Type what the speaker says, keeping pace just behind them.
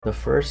The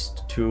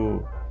first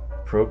two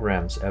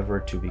programs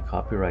ever to be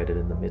copyrighted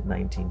in the mid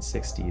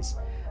 1960s,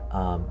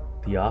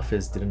 the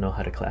office didn't know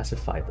how to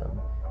classify them.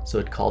 So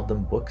it called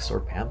them books or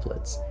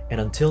pamphlets.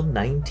 And until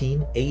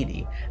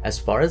 1980, as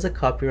far as the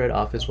Copyright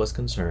Office was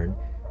concerned,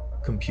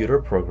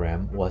 computer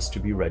program was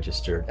to be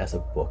registered as a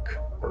book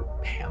or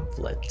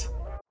pamphlet.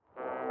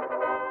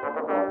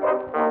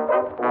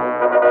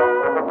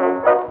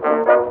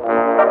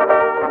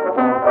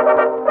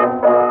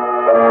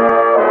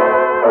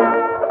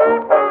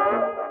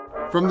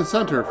 From the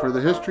Center for the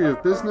History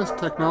of Business,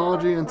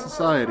 Technology, and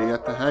Society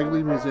at the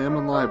Hagley Museum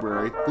and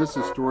Library, this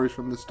is Stories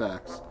from the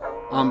Stacks.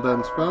 I'm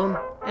Ben Spohn.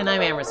 And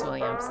I'm Amherst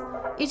Williams.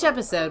 Each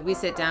episode, we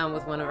sit down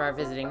with one of our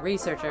visiting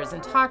researchers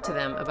and talk to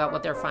them about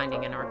what they're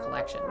finding in our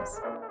collections.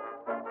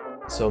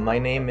 So my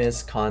name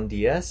is Con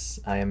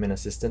Diaz. I am an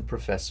assistant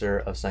professor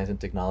of science and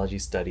technology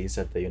studies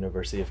at the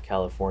University of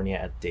California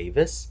at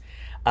Davis.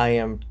 I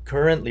am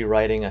currently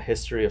writing a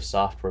history of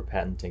software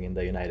patenting in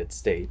the United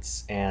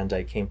States, and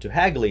I came to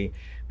Hagley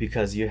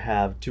because you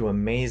have two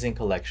amazing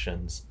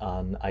collections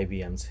on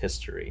IBM's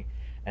history.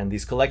 And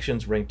these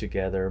collections bring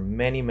together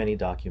many, many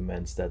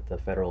documents that the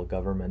federal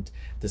government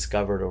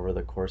discovered over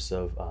the course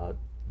of a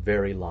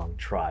very long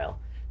trial.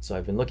 So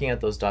I've been looking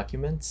at those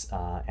documents,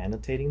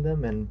 annotating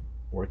them, and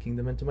working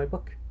them into my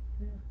book.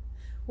 Yeah.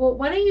 Well,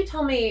 why don't you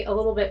tell me a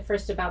little bit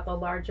first about the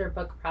larger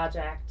book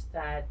project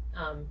that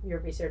your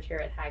research here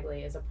at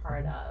Hagley is a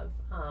part of.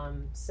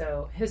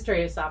 So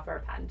History of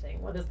Software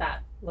Patenting, what does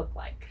that look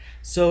like?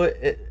 So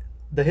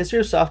the history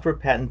of software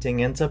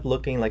patenting ends up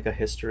looking like a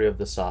history of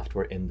the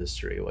software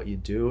industry. What you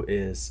do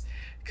is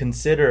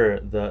consider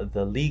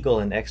the legal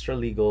and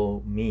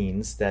extra-legal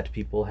means that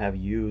people have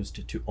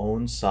used to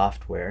own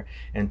software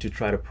and to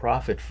try to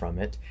profit from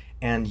it,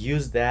 and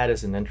use that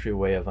as an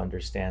entryway to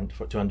understand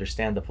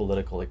the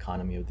political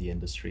economy of the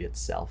industry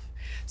itself.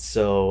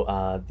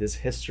 So this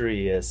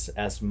history is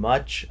as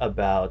much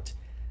about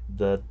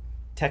the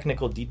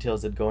technical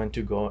details that go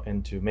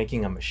into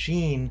making a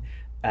machine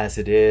as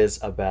it is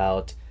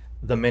about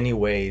the many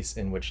ways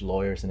in which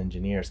lawyers and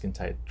engineers can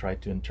try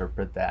to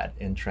interpret that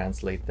and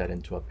translate that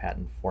into a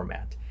patent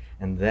format.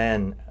 And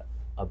then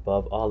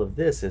above all of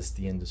this is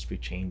the industry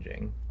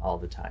changing all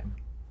the time.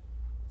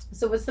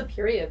 So what's the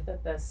period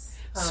that this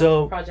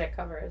project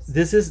covers?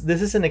 This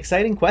is an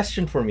exciting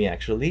question for me,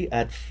 actually.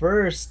 At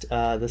first,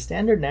 the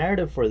standard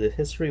narrative for the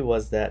history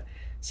was that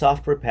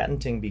software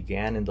patenting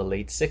began in the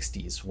late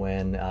 60s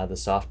when the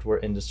software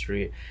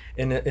industry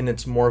in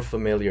its more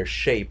familiar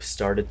shape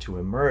started to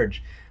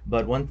emerge.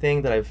 But one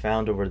thing that I've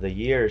found over the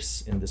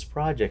years in this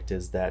project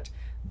is that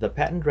the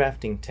patent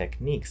drafting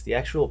techniques, the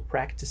actual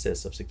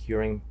practices of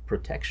securing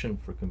protection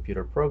for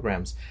computer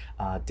programs,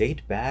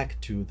 date back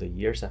to the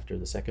years after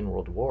the Second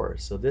World War.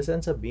 So this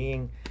ends up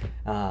being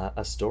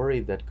a story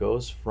that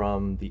goes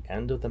from the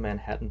end of the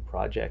Manhattan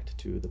Project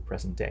to the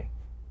present day.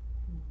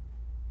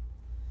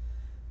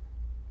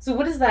 So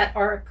what does that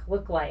arc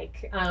look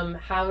like?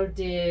 How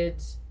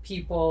did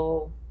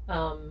people,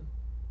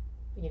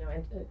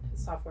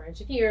 software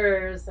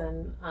engineers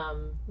and,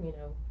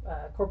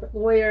 corporate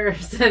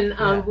lawyers and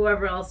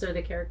whoever else are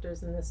the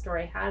characters in this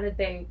story,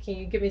 can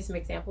you give me some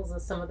examples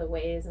of some of the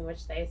ways in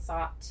which they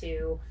sought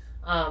to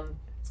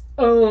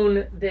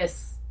own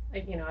this,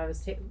 I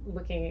was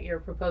looking at your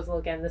proposal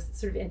again, this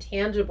sort of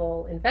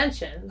intangible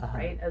invention,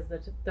 right, as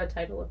the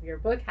title of your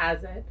book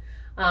has it.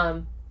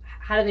 How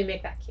do they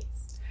make that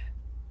case?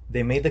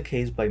 They made the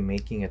case by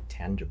making it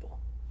tangible.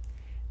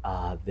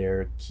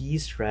 Their key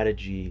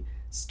strategy,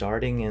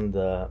 starting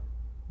from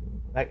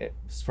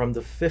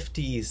the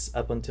 50s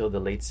up until the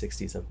late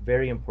 60s, a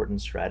very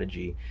important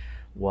strategy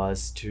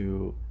was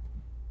to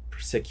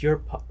secure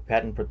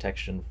patent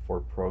protection for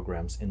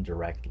programs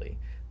indirectly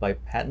by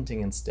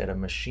patenting instead a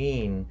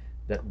machine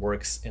that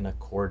works in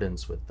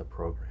accordance with the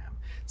program.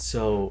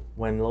 So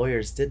when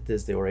lawyers did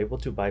this, they were able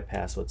to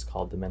bypass what's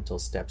called the mental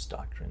steps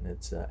doctrine.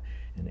 It's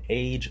an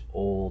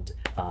age-old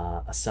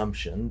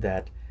assumption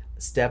that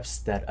steps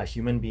that a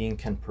human being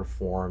can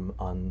perform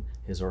on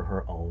his or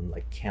her own,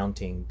 like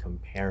counting,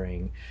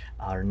 comparing,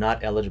 are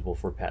not eligible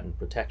for patent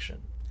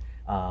protection.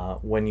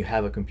 When you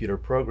have a computer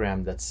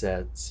program that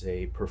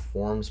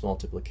performs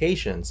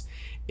multiplications,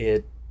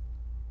 it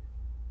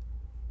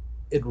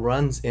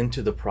runs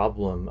into the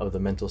problem of the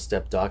mental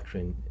step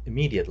doctrine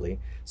immediately.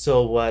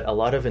 So what a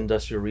lot of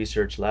industrial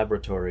research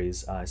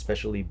laboratories,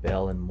 especially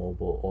Bell and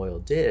Mobil Oil,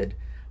 did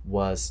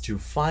was to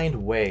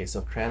find ways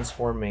of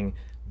transforming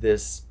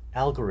this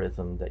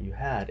algorithm that you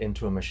had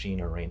into a machine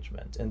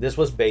arrangement. And this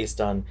was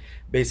based on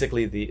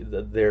basically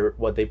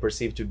what they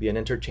perceived to be an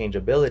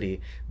interchangeability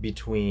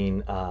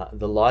between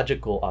the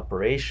logical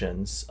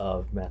operations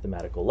of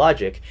mathematical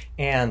logic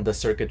and the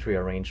circuitry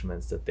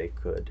arrangements that they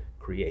could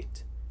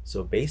create.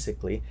 So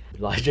basically,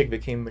 logic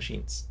became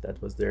machines. That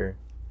was their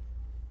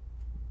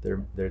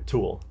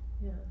tool.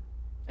 Yeah,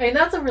 I mean,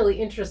 that's a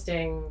really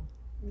interesting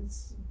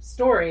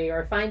story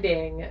or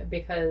finding,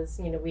 because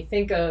we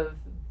think of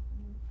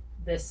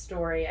this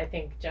story, I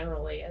think,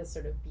 generally as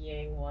sort of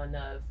being one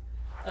of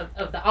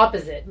the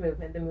opposite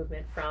movement, the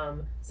movement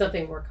from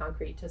something more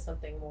concrete to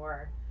something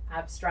more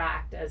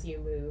abstract as you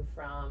move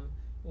from,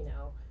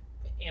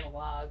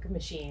 analog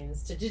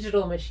machines to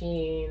digital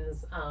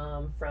machines,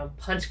 from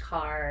punch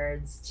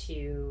cards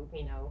to,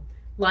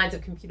 lines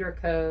of computer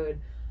code.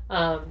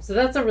 So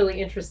that's a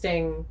really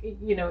interesting,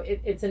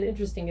 it's an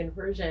interesting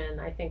inversion,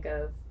 I think,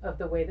 of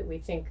the way that we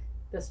think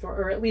the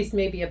story, or at least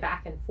maybe a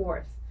back and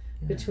forth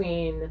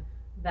between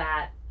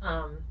that,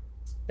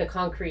 the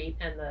concrete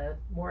and the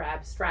more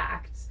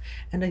abstract.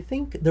 And I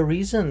think the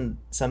reason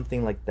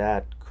something like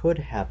that could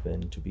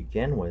happen to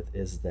begin with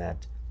is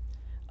that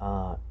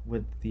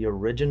with the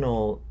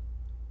original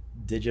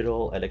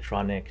digital,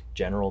 electronic,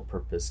 general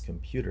purpose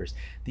computers,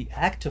 the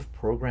act of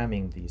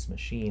programming these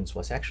machines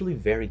was actually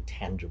very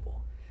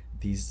tangible.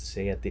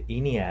 Say at the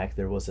ENIAC,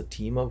 there was a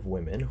team of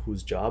women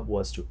whose job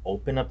was to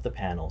open up the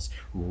panels,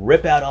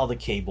 rip out all the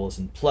cables,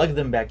 and plug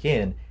them back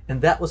in,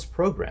 and that was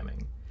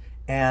programming.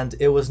 And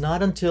it was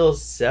not until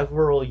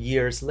several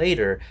years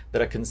later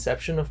that a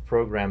conception of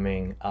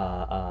programming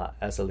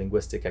as a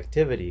linguistic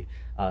activity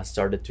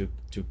started to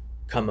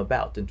come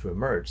about and to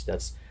emerge.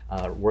 That's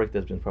work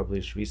that's been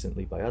published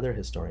recently by other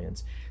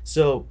historians.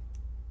 So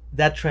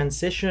that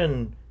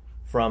transition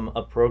from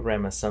a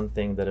program as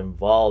something that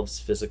involves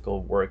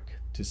physical work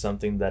to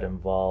something that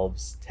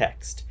involves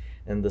text,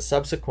 and the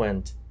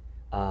subsequent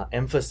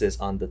emphasis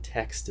on the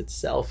text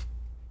itself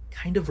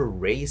kind of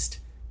erased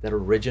that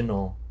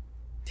original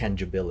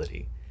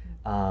tangibility.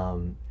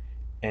 And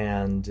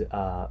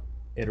it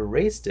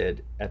erased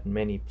it at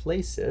many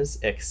places,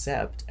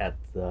 except at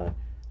the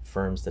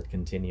firms that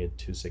continued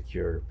to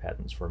secure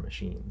patents for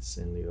machines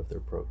in lieu of their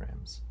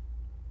programs.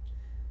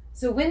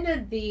 So when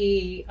did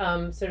the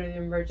sort of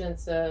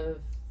emergence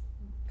of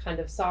kind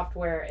of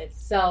software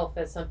itself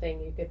as something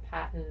you could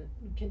patent?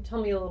 Can you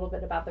tell me a little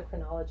bit about the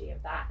chronology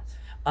of that?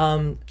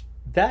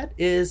 That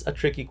is a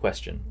tricky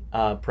question,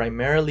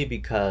 primarily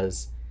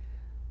because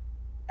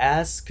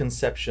as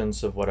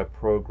conceptions of what a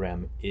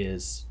program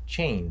is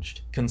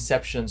changed,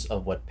 conceptions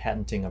of what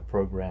patenting a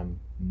program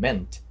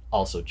meant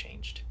also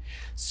changed.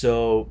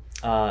 So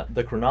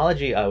the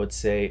chronology, I would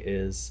say,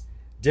 is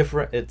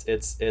different.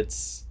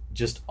 It's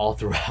just all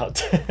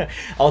throughout,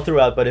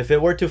 But if it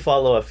were to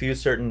follow a few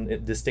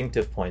certain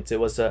distinctive points,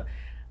 it was a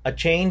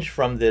change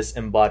from this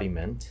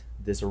embodiment,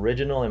 this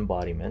original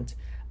embodiment,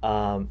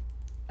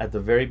 at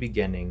the very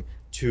beginning,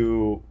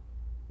 to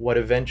what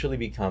eventually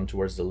become,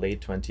 towards the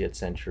late 20th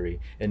century,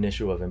 an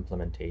issue of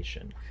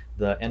implementation.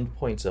 The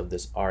endpoints of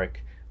this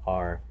arc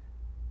are: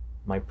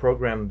 my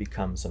program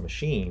becomes a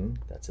machine.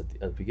 That's at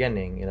the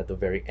beginning, and at the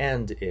very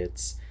end,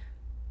 it's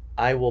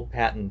I will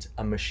patent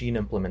a machine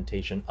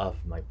implementation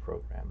of my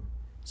program.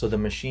 So the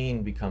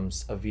machine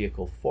becomes a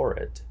vehicle for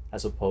it,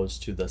 as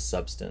opposed to the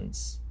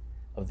substance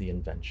of the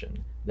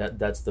invention.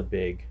 That's the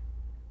big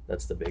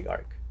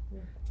arc.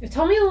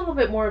 Tell me a little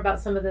bit more about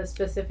some of the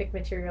specific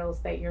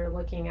materials that you're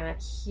looking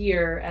at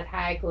here at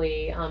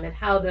Hagley, and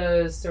how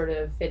those sort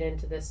of fit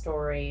into this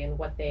story, and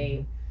what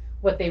they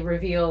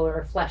reveal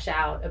or flesh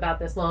out about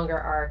this longer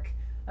arc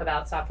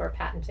about software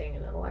patenting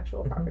and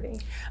intellectual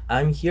property.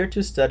 I'm here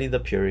to study the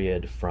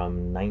period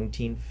from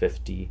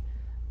 1950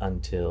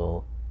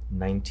 until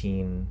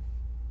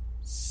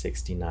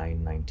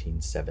 1969,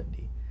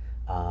 1970.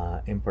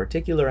 In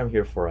particular, I'm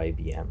here for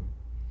IBM.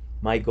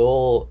 My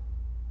goal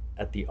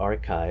at the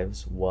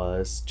archives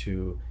was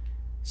to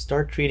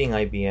start treating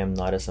IBM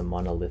not as a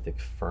monolithic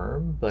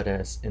firm, but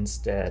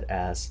instead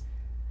as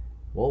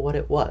what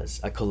it was: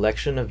 a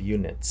collection of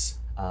units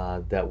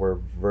that were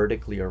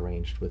vertically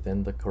arranged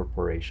within the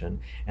corporation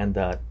and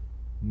that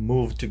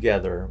moved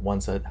together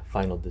once a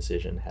final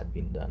decision had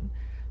been done.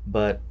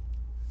 But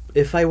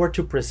if I were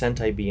to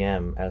present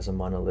IBM as a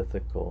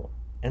monolithical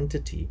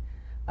entity,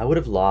 I would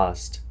have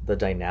lost the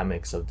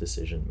dynamics of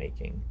decision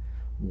making.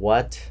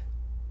 What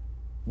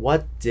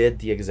did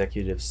the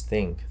executives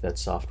think that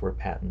software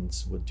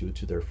patents would do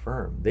to their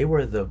firm? They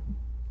were the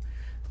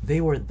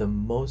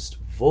most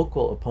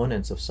vocal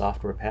opponents of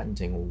software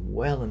patenting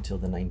well until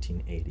the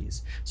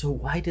 1980s. So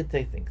why did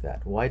they think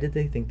that? Why did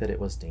they think that it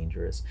was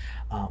dangerous?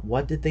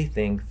 What did they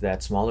think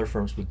that smaller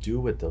firms would do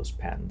with those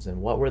patents?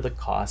 And what were the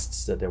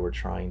costs that they were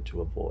trying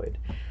to avoid?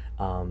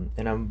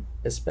 And I'm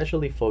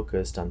especially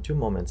focused on two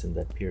moments in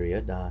that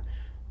period.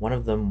 One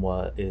of them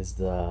is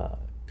the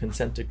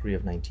consent decree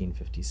of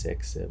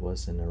 1956. It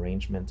was an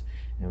arrangement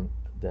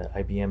that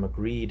IBM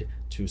agreed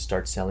to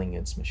start selling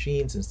its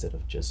machines instead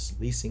of just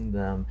leasing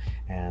them,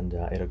 and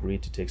it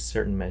agreed to take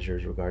certain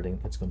measures regarding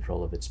its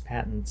control of its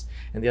patents.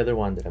 And the other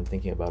one that I'm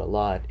thinking about a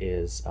lot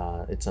is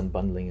its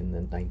unbundling in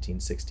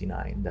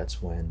 1969.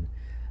 That's when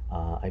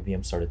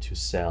IBM started to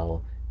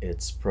sell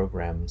its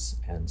programs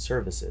and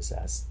services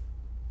as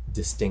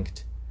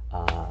distinct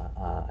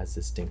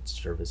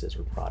services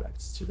or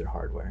products to their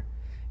hardware.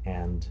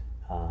 And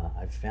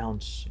I've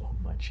found so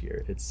much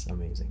here. It's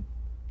amazing.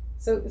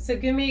 So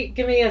give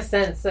me a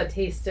sense, a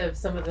taste of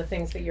some of the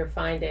things that you're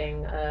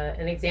finding,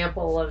 an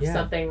example of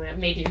something that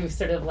made you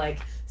sort of like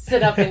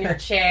sit up in your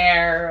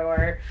chair,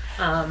 or...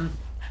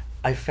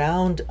 I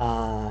found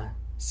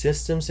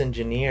systems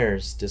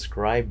engineers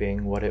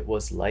describing what it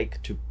was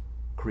like to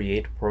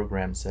create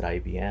programs at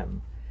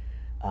IBM.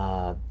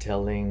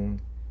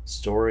 telling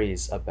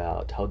stories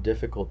about how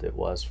difficult it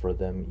was for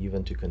them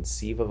even to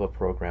conceive of a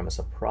program as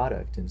a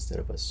product instead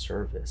of a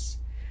service.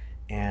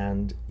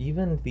 And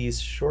even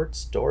these short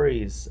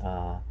stories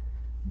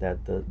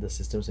that the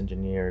systems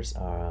engineers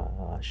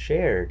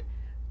shared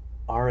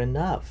are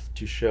enough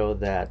to show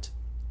that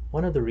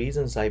one of the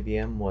reasons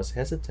IBM was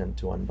hesitant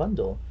to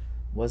unbundle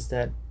was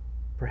that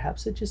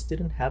perhaps it just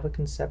didn't have a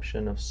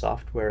conception of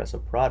software as a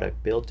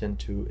product built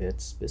into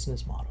its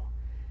business model.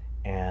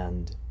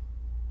 And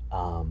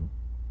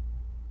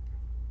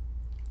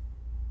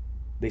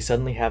they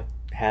suddenly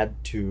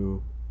had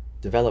to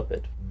develop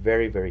it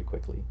very, very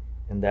quickly.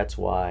 And that's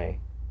one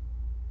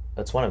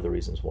of the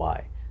reasons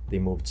why they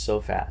moved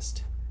so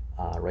fast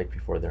right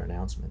before their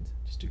announcement,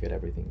 just to get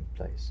everything in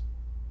place.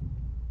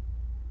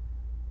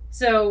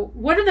 So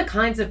what are the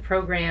kinds of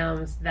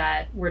programs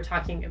that we're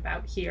talking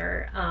about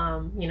here?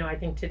 I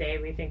think today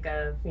we think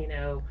of,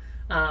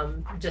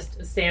 just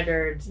a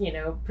standard,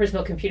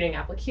 personal computing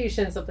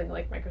application, something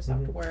like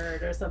Microsoft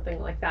Word or something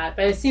like that.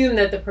 But I assume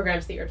that the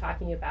programs that you're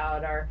talking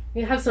about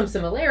have some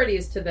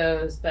similarities to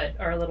those, but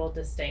are a little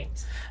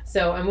distinct.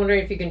 So I'm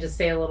wondering if you can just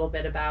say a little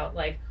bit about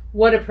like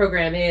what a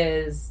program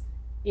is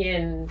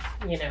in,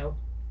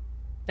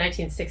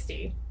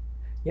 1960.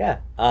 Yeah,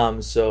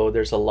 so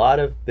there's a lot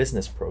of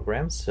business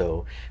programs,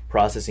 so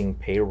processing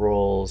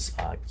payrolls,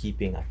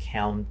 keeping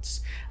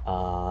accounts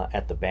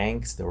at the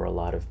banks. There were a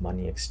lot of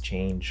money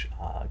exchange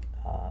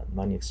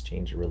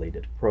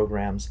related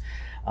programs.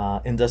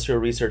 Industrial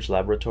research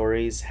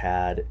laboratories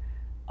had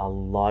a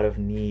lot of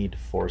need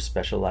for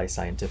specialized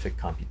scientific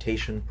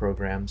computation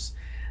programs,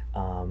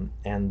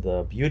 and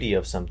the beauty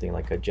of something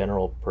like a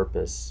general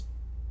purpose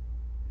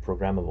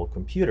programmable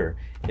computer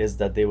is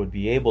that they would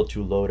be able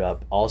to load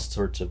up all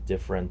sorts of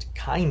different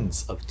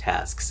kinds of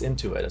tasks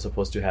into it as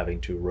opposed to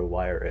having to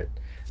rewire it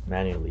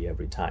manually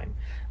every time.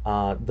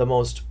 The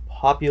most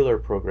popular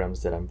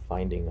programs that I'm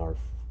finding are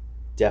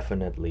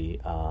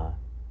definitely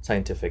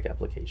scientific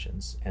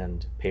applications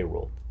and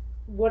payroll.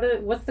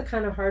 What's the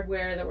kind of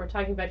hardware that we're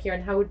talking about here,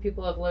 and how would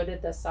people have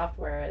loaded this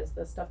software? Is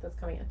the stuff that's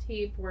coming on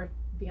tape? We're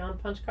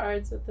beyond punch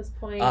cards at this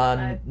point?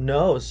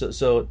 No,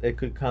 so it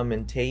could come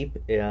in tape.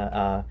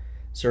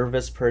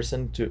 Service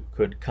person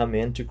could come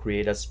in to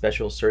create a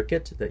special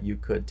circuit that you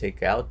could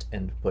take out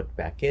and put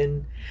back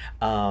in.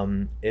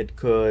 It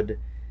could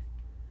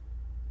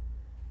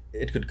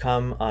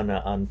come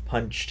on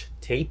punched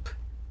tape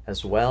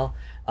as well.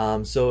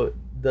 So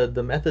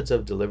the methods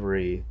of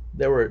delivery,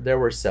 there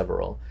were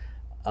several.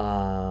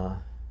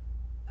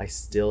 I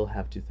still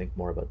have to think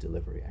more about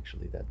delivery,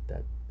 actually.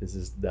 That this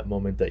is that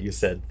moment that you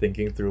said,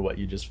 thinking through what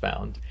you just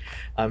found.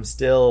 I'm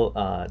still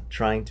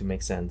trying to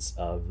make sense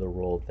of the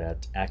role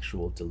that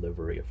actual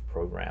delivery of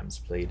programs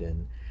played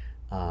in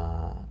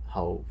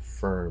how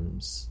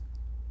firms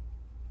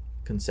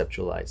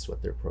conceptualized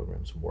what their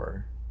programs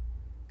were.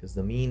 Because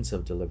the means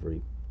of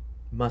delivery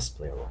must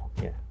play a role,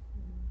 yeah.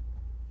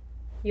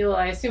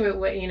 I assume it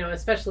would,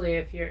 especially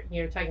if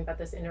you're talking about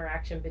this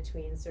interaction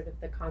between sort of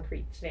the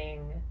concrete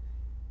thing,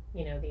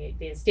 the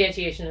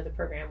instantiation of the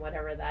program,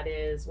 whatever that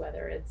is,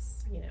 whether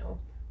it's,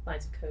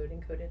 lines of code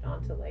encoded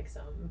onto like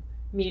some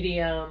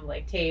medium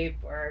like tape,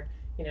 or,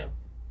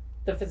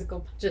 the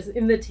physical just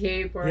in the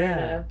tape, or in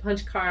a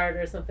punch card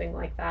or something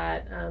like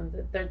that.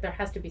 There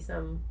has to be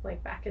some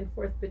like back and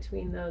forth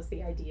between those,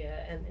 the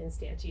idea and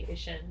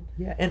instantiation.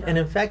 Yeah, and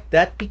in fact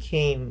that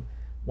became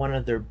one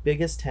of their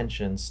biggest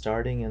tensions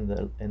starting in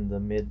the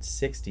mid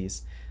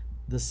 60s.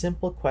 The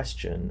simple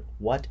question,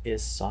 what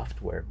is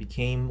software,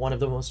 became one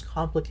of the most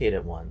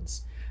complicated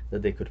ones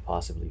that they could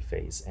possibly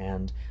face.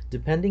 And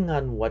depending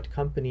on what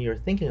company you're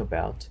thinking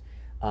about,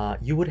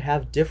 you would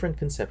have different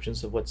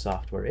conceptions of what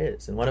software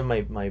is. And one of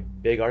my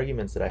big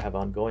arguments that I have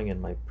ongoing in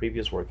my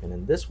previous work and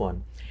in this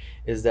one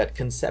is that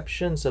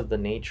conceptions of the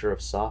nature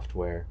of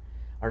software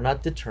are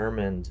not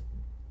determined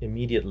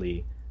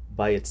immediately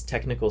by its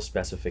technical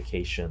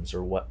specifications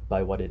or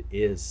by what it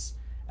is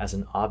as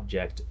an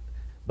object,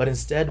 but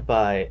instead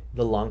by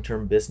the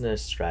long-term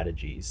business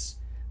strategies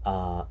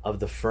of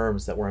the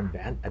firms that were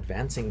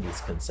advancing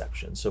these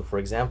conceptions. So for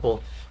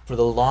example, for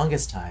the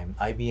longest time,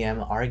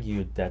 IBM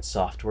argued that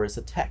software is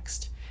a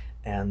text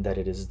and that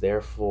it is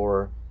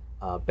therefore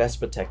best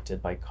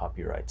protected by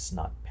copyrights,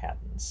 not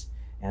patents.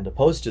 And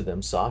opposed to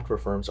them, software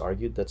firms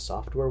argued that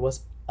software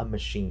was a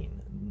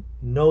machine,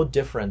 no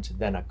different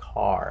than a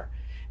car,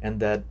 and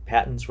that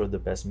patents were the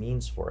best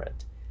means for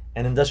it.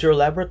 And industrial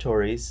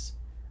laboratories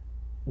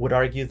would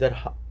argue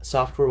that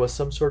software was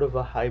some sort of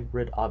a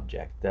hybrid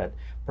object, that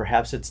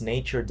perhaps its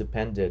nature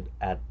depended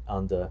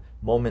on the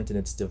moment in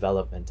its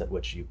development at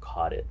which you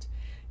caught it.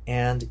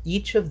 And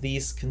each of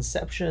these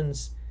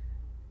conceptions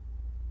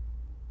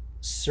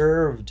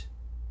served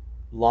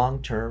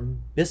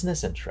long-term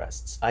business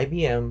interests.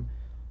 IBM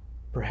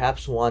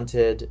perhaps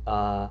wanted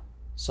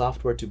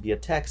software to be a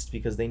text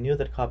because they knew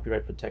that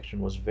copyright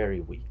protection was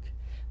very weak,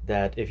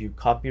 that if you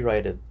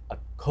copyrighted a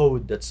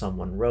code that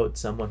someone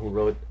who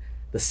wrote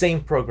the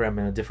same program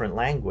in a different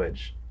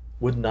language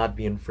would not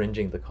be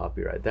infringing the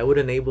copyright. That would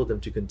enable them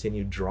to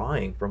continue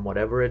drawing from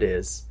whatever it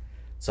is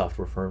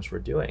software firms were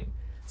doing.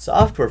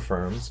 Software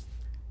firms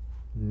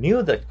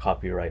knew that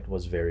copyright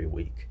was very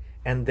weak,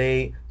 and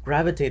they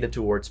gravitated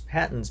towards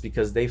patents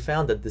because they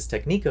found that this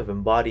technique of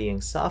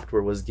embodying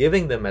software was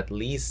giving them at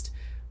least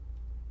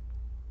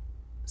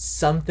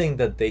something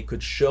that they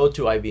could show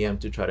to IBM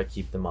to try to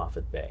keep them off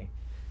at bay.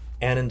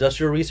 And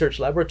industrial research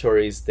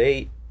laboratories,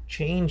 they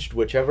changed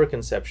whichever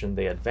conception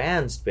they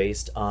advanced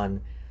based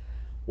on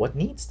what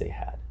needs they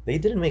had. They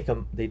didn't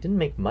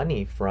make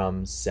money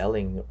from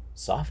selling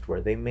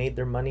software. They made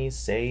their money,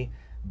 say,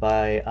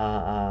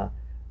 by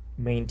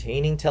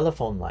maintaining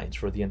telephone lines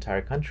for the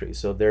entire country.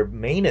 So their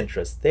main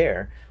interest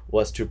there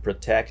was to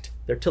protect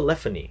their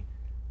telephony,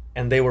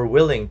 and they were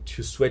willing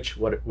to switch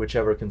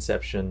whichever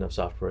conception of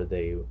software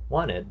they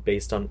wanted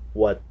based on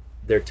what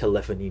their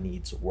telephony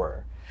needs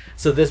were.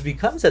 So this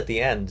becomes at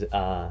the end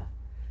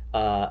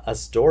a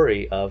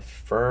story of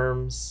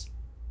firms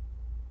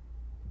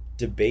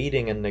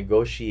debating and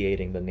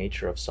negotiating the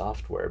nature of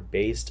software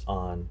based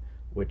on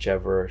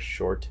whichever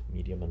short,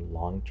 medium, and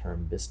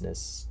long-term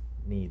business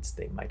needs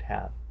they might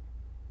have.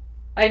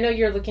 I know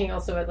you're looking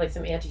also at like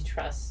some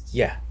antitrust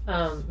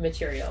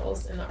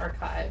materials in the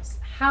archives.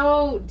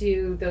 How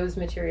do those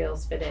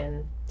materials fit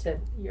in to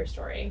your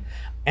story?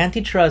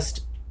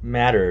 Antitrust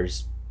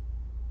matters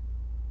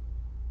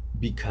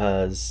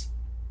because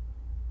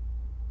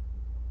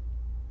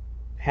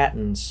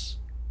patents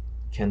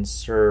can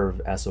serve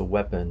as a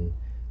weapon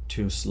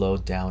to slow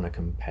down a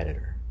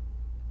competitor.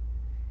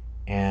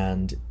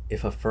 And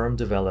if a firm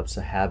develops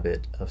a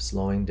habit of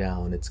slowing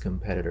down its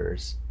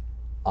competitors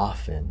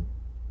often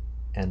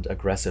and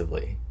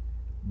aggressively,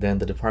 then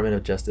the Department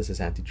of Justice's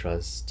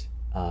antitrust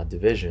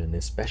division,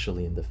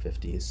 especially in the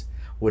 50s,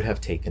 would have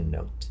taken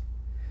note.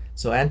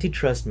 So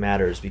antitrust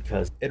matters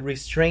because it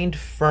restrained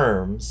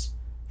firms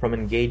from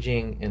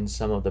engaging in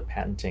some of the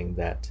patenting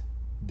that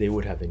they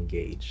would have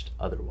engaged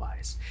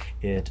otherwise.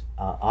 It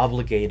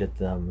obligated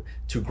them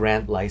to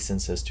grant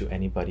licenses to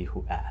anybody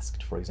who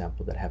asked. For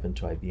example, that happened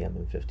to IBM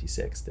in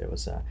 56. There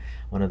was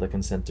one of the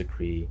consent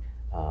decree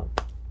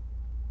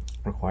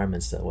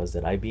requirements that was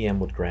that IBM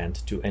would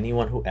grant to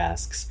anyone who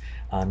asks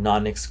a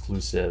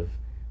non-exclusive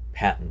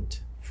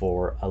patent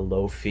for a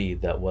low fee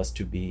that was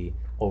to be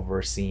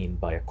overseen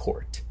by a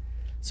court.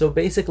 So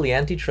basically,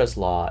 antitrust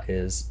law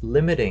is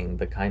limiting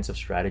the kinds of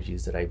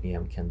strategies that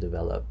IBM can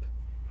develop.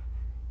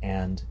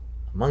 And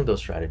among those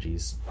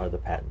strategies are the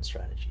patent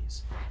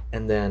strategies.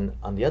 And then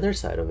on the other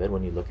side of it,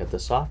 when you look at the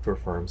software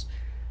firms,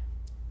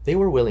 they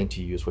were willing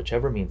to use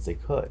whichever means they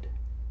could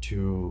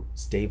to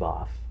stave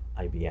off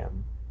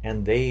IBM.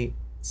 And they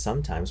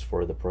sometimes,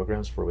 for the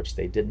programs for which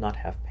they did not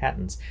have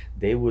patents,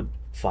 they would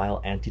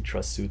file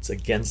antitrust suits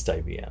against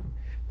IBM,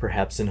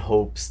 perhaps in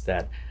hopes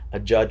that a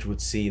judge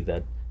would see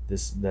that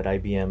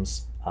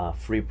IBM's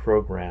free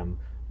program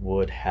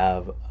would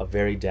have a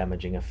very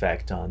damaging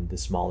effect on the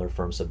smaller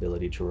firm's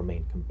ability to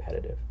remain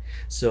competitive.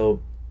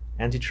 So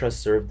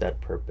antitrust served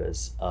that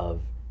purpose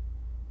of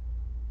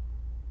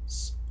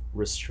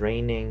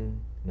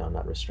limiting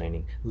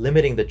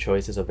the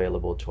choices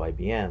available to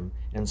IBM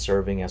and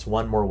serving as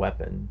one more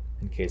weapon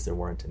in case there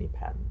weren't any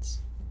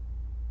patents.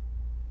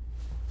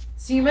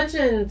 So you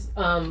mentioned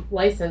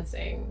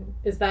licensing.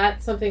 Is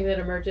that something that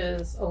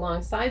emerges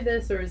alongside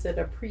this, or is it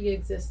a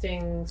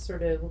pre-existing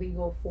sort of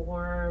legal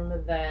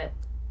form that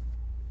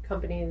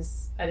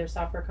companies, either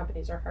software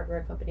companies or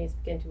hardware companies,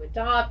 begin to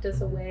adopt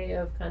as a way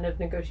of kind of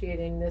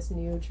negotiating this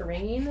new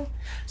terrain?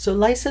 So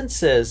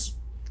licenses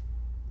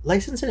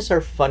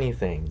are funny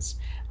things.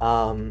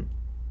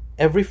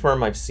 Every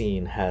firm I've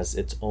seen has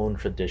its own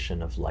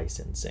tradition of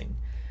licensing.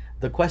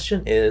 The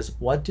question is,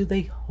 what do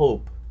they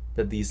hope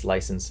that these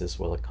licenses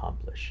will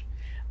accomplish?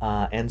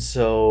 And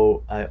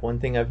so one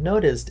thing I've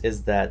noticed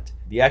is that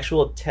the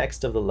actual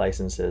text of the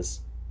licenses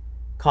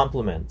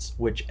complements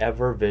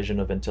whichever vision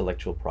of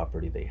intellectual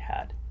property they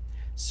had.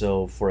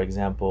 So, for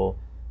example,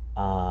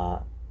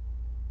 a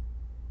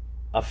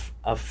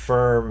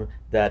firm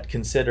that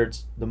considered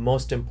the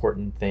most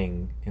important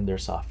thing in their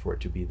software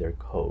to be their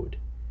code,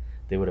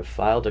 they would have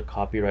filed a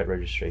copyright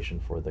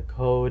registration for the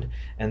code,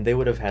 and they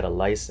would have had a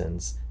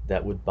license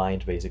that would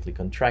bind basically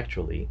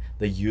contractually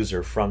the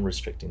user from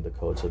restricting the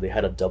code. So they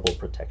had a double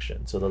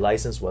protection. So the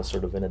license was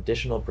sort of an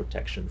additional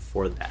protection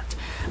for that.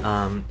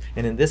 And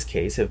in this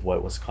case, if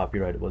what was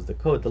copyrighted was the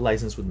code, the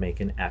license would make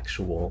an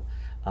actual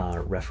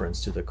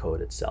reference to the code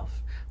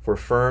itself. For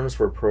firms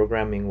where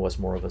programming was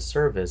more of a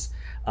service,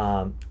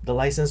 the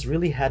license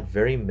really had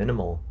very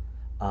minimal,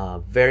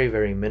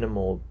 very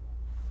minimal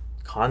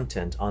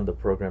content on the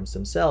programs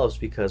themselves,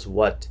 because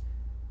what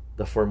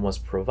the firm was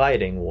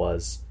providing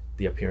was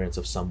the appearance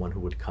of someone who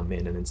would come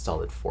in and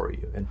install it for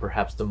you. And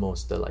perhaps the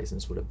most the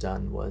license would have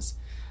done was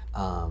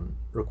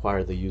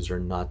require the user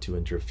not to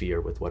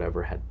interfere with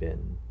whatever had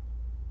been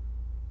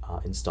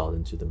installed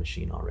into the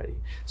machine already.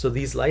 So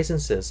these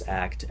licenses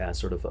act as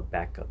sort of a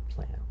backup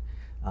plan.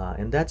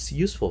 And that's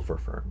useful for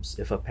firms.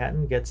 If a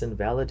patent gets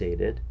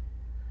invalidated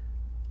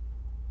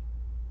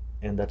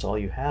and that's all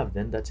you have,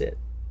 then that's it.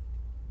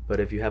 But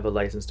if you have a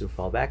license to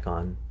fall back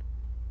on,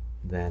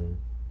 then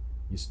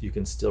you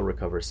can still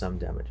recover some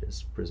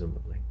damages,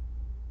 presumably.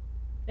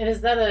 And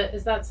is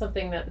that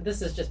something that,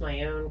 this is just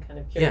my own kind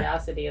of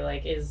curiosity,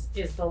 like is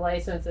the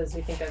license as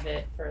we think of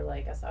it for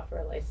like a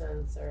software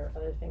license or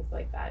other things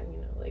like that,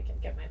 like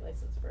I get my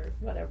license for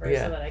whatever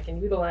so that I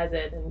can utilize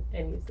it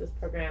and use this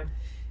program.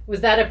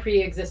 Was that a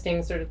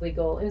pre-existing sort of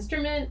legal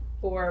instrument,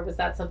 or was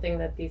that something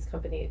that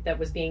that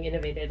was being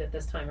innovated at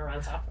this time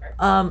around software?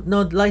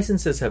 No,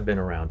 licenses have been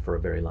around for a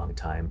very long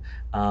time.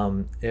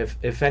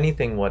 If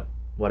anything, what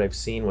I've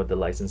seen with the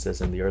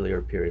licenses in the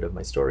earlier period of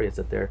my story is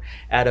that they're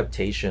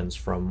adaptations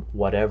from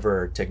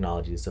whatever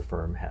technologies the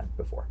firm had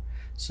before.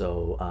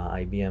 So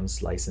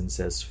IBM's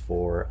licenses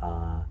for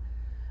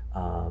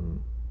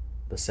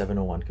the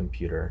 701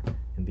 computer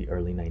in the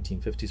early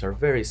 1950s are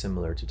very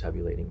similar to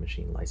tabulating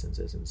machine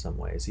licenses in some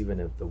ways.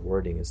 Even if the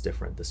wording is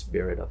different, the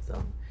spirit of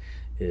them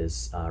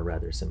is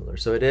rather similar.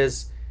 So it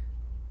is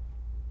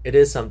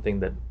something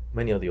that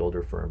many of the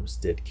older firms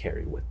did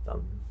carry with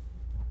them.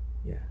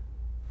 Yeah.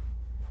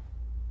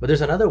 But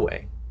there's another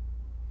way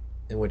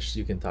in which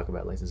you can talk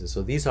about licenses.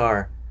 So these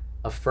are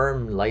a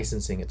firm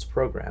licensing its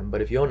program,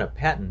 but if you own a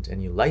patent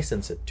and you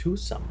license it to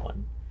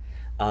someone,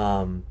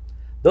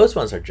 those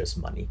ones are just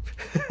money.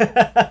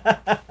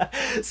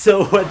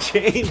 So what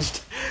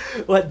changed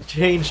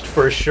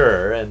for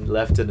sure and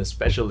left an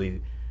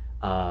especially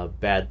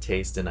bad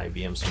taste in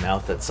IBM's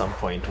mouth at some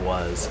point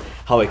was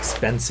how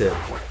expensive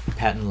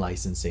patent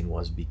licensing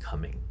was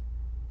becoming.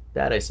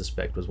 That, I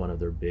suspect, was one of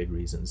their big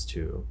reasons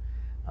to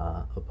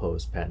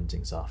oppose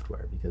patenting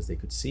software, because they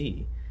could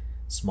see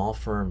small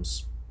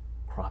firms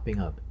cropping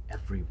up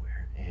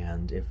everywhere,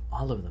 and if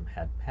all of them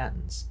had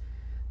patents,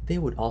 they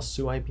would all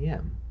sue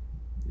IBM,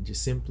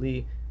 just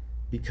simply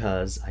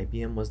because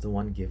IBM was the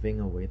one giving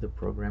away the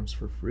programs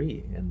for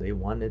free, and they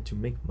wanted to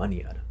make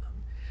money out of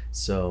them.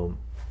 So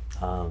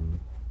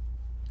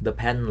the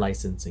patent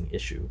licensing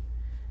issue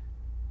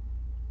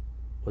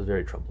was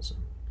very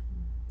troublesome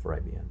for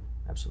IBM,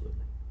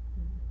 absolutely.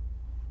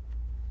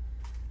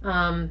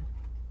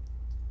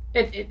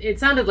 It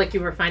sounded like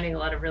you were finding a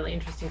lot of really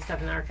interesting stuff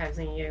in the archives,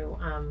 and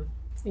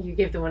you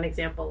gave the one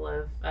example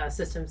of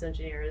systems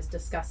engineers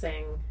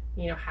discussing,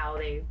 how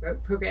they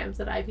wrote programs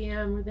at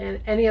IBM. Were there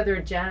any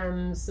other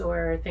gems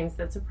or things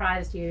that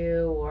surprised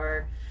you,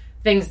 or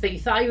things that you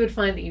thought you would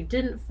find that you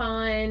didn't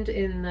find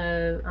in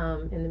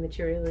the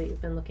material that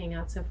you've been looking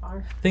at so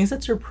far? Things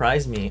that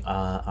surprised me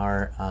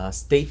are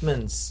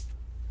statements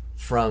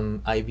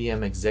from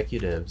IBM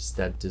executives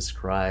that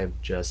describe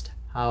just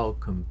how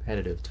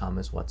competitive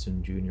Thomas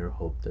Watson Jr.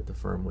 hoped that the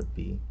firm would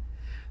be.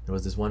 There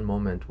was this one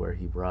moment where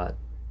he brought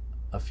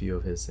a few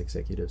of his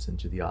executives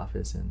into the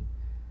office and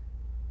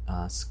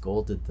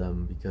scolded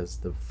them because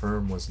the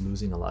firm was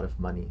losing a lot of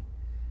money.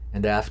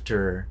 And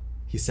after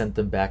he sent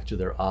them back to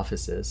their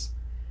offices,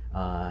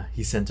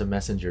 he sent a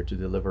messenger to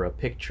deliver a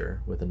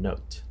picture with a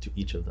note to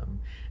each of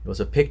them. It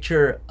was a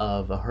picture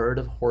of a herd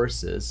of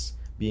horses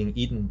being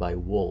eaten by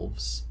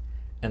wolves,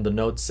 and the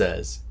note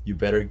says, "You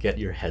better get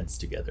your heads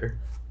together."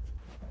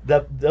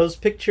 Those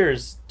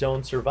pictures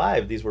don't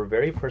survive. These were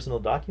very personal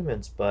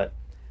documents, but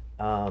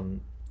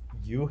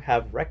you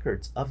have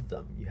records of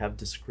them. You have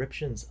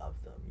descriptions of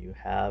them. You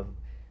have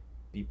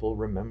people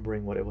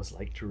remembering what it was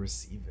like to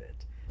receive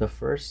it. The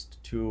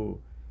first two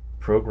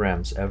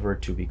programs ever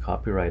to be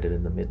copyrighted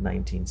in the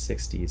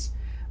mid-1960s,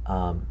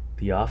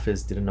 the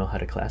office didn't know how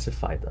to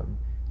classify them,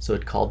 so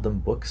it called them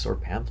books or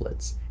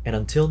pamphlets. And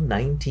until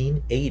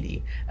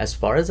 1980, as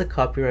far as the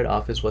Copyright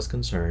Office was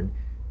concerned,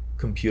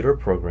 computer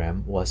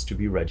program was to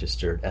be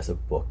registered as a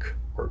book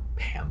or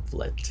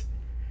pamphlet.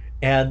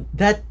 And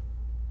that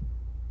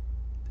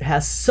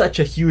has such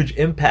a huge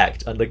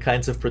impact on the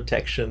kinds of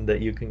protection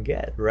that you can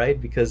get, right?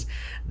 Because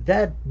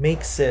that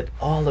makes it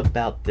all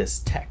about this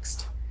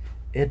text.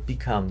 It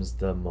becomes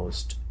the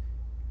most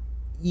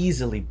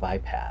easily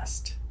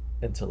bypassed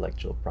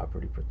intellectual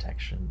property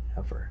protection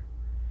ever.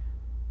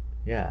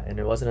 Yeah, and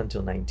it wasn't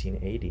until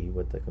 1980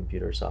 with the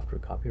Computer Software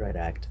Copyright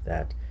Act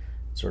that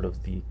sort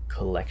of the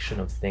collection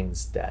of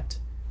things that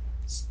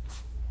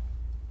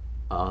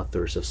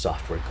authors of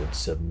software could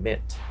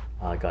submit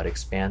got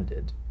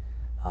expanded,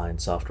 and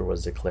software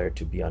was declared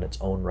to be on its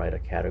own right a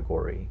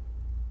category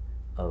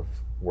of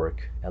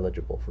work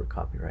eligible for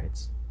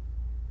copyrights.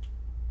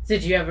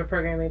 Did you have a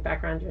programming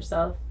background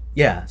yourself?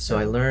 Yeah, so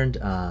I learned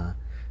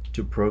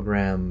to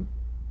program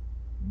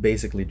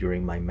basically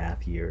during my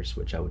math years,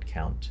 which I would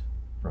count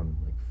from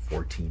like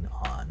 14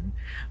 on.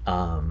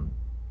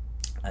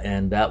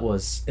 And that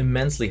was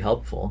immensely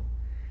helpful.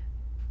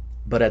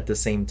 But at the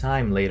same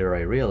time, later I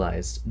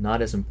realized not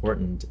as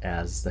important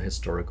as the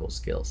historical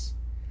skills,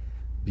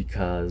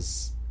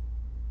 because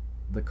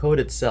the code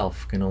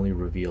itself can only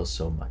reveal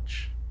so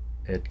much.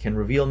 It can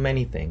reveal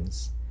many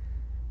things,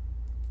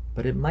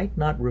 but it might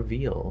not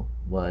reveal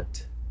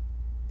what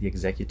the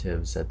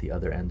executives at the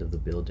other end of the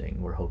building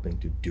were hoping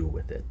to do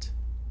with it.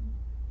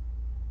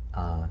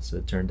 So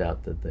it turned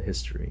out that the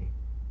history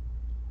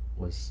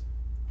was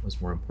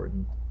more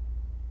important.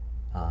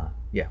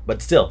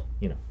 But still,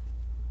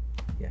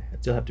 I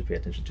still have to pay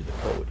attention to the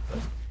code,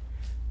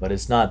 but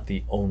it's not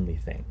the only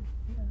thing.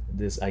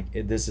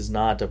 This is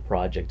not a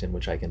project in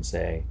which I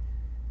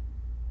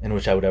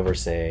would ever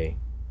say,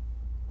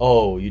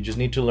 oh, you just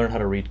need to learn how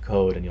to read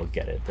code and you'll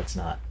get it.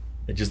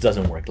 It just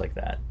doesn't work like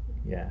that.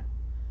 Yeah.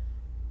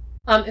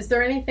 Is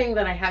there anything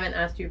that I haven't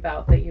asked you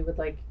about that you would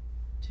like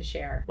to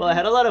share? Well, I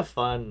had a lot of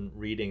fun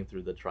reading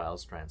through the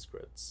trials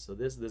transcripts. So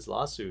this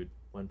lawsuit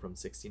went from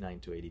 69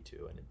 to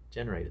 82, and it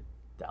generated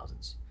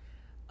thousands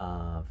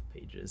of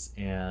pages.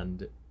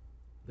 And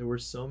there were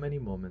so many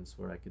moments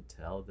where I could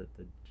tell that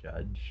the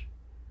judge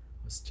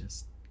was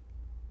just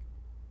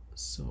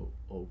so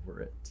over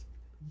it.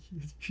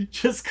 He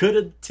just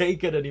couldn't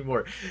take it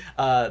anymore.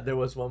 There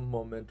was one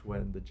moment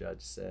when the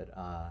judge said,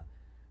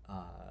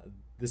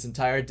 this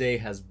entire day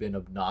has been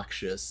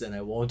obnoxious and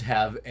I won't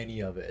have any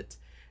of it.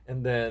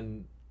 And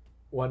then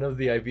one of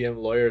the IBM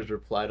lawyers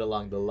replied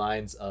along the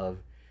lines of,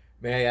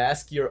 may I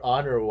ask your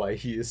honor why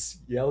he is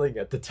yelling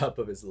at the top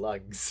of his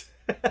lungs?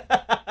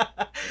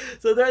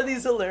 So there are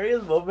these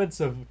hilarious moments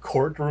of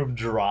courtroom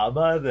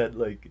drama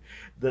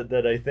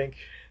that I think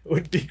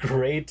would be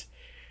great,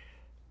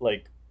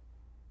 like,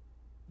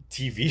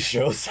 TV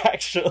shows,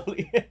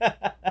 actually.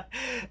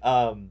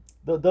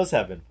 Those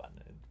have been fun,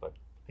 but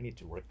I need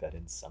to work that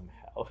in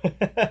somehow.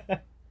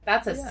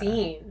 That's a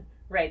scene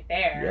right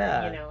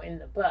there, in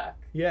the book.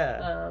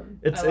 Yeah.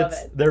 I love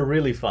it. They're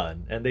really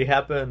fun, and they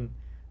happen,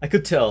 I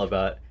could tell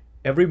about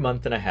every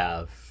month and a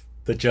half,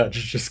 the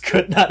judge just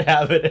could not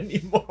have it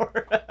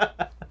anymore.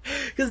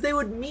 Because they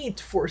would meet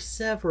for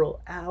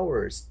several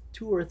hours,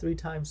 2 or 3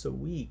 times a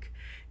week,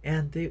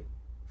 and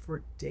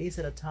for days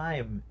at a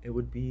time, it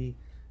would be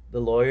the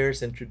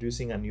lawyers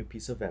introducing a new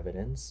piece of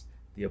evidence,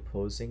 the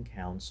opposing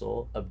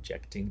counsel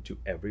objecting to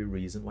every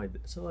reason why.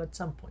 So at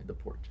some point, the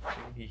poor judge,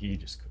 he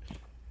just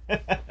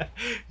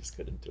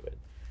couldn't do it.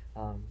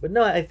 But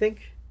no, I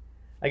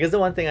guess the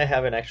one thing I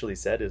haven't actually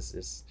said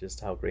is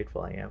just how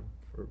grateful I am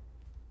for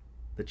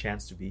the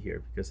chance to be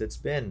here, because it's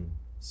been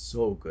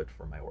so good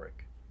for my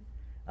work.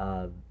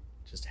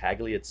 Just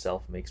Hagley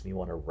itself makes me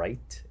want to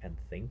write and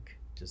think,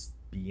 just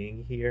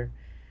being here,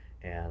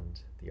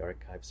 and the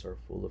archives are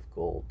full of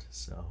gold,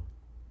 so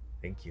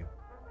thank you.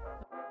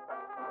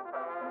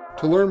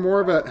 To learn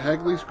more about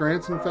Hagley's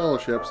grants and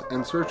fellowships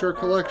and search our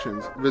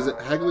collections, visit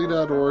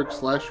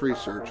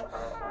hagley.org/research.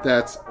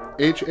 That's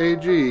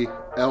HAGLEY.org.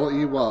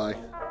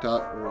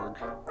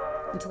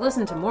 And to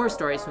listen to more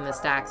Stories from the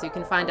Stacks, you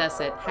can find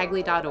us at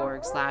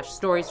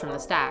hagley.org/Stories from the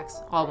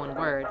Stacks, all one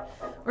word,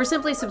 or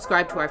simply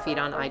subscribe to our feed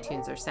on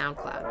iTunes or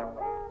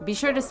SoundCloud. Be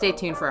sure to stay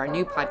tuned for our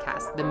new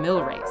podcast, The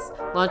Mill Race,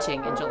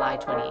 launching in July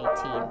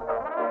 2018.